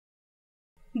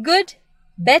Good,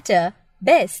 better,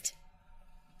 best.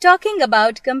 Talking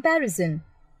about comparison.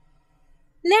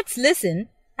 Let's listen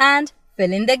and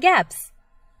fill in the gaps.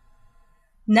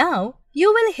 Now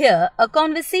you will hear a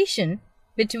conversation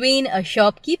between a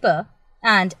shopkeeper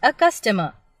and a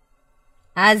customer.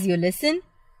 As you listen,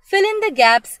 fill in the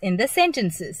gaps in the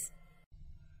sentences.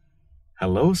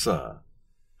 Hello, sir.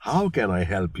 How can I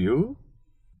help you?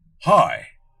 Hi.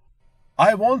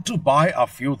 I want to buy a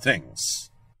few things.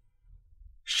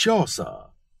 Sure, sir.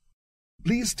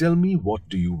 Please tell me, what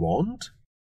do you want?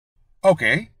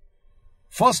 Okay.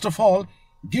 First of all,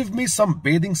 give me some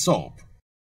bathing soap.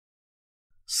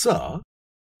 Sir,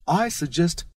 I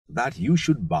suggest that you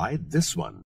should buy this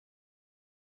one.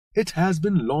 It has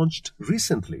been launched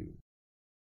recently.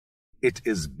 It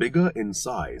is bigger in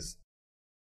size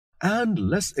and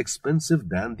less expensive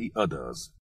than the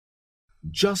others.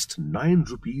 Just 9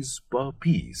 rupees per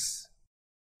piece.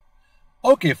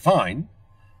 Okay, fine.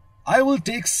 I will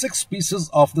take 6 pieces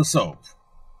of the soap.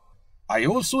 I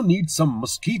also need some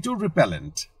mosquito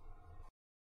repellent.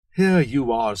 Here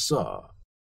you are, sir.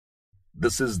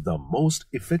 This is the most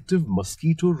effective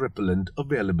mosquito repellent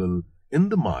available in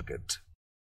the market.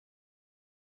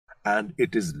 And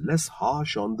it is less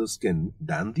harsh on the skin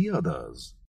than the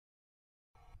others.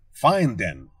 Fine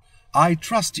then. I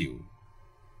trust you.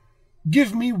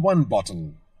 Give me 1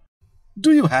 bottle.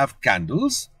 Do you have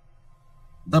candles?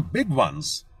 The big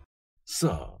ones.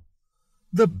 Sir,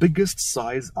 the biggest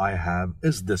size I have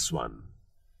is this one.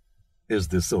 Is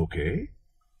this okay?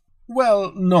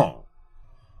 Well, no.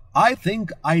 I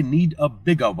think I need a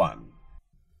bigger one.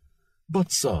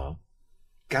 But sir,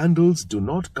 candles do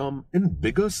not come in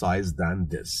bigger size than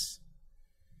this.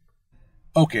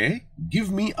 Okay,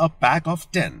 give me a pack of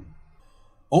 10.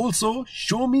 Also,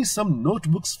 show me some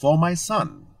notebooks for my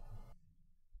son.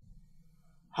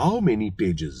 How many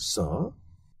pages, sir?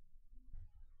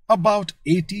 About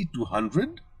 80 to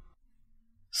 100.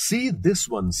 See this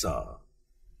one, sir.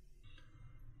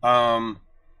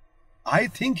 I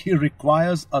think he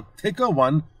requires a thicker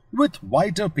one with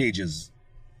whiter pages.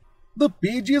 The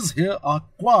pages here are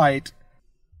quite...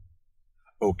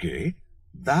 Okay,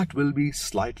 that will be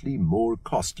slightly more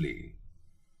costly.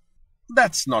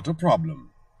 That's not a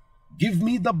problem. Give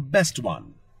me the best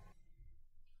one.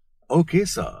 Okay,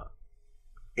 sir.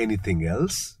 Anything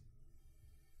else?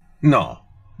 No,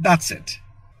 that's it.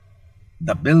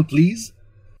 The bill, please.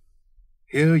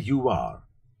 Here you are.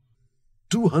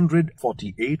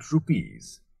 248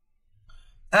 rupees.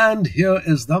 And here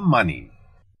is the money.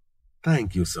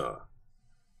 Thank you, sir.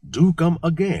 Do come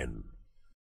again.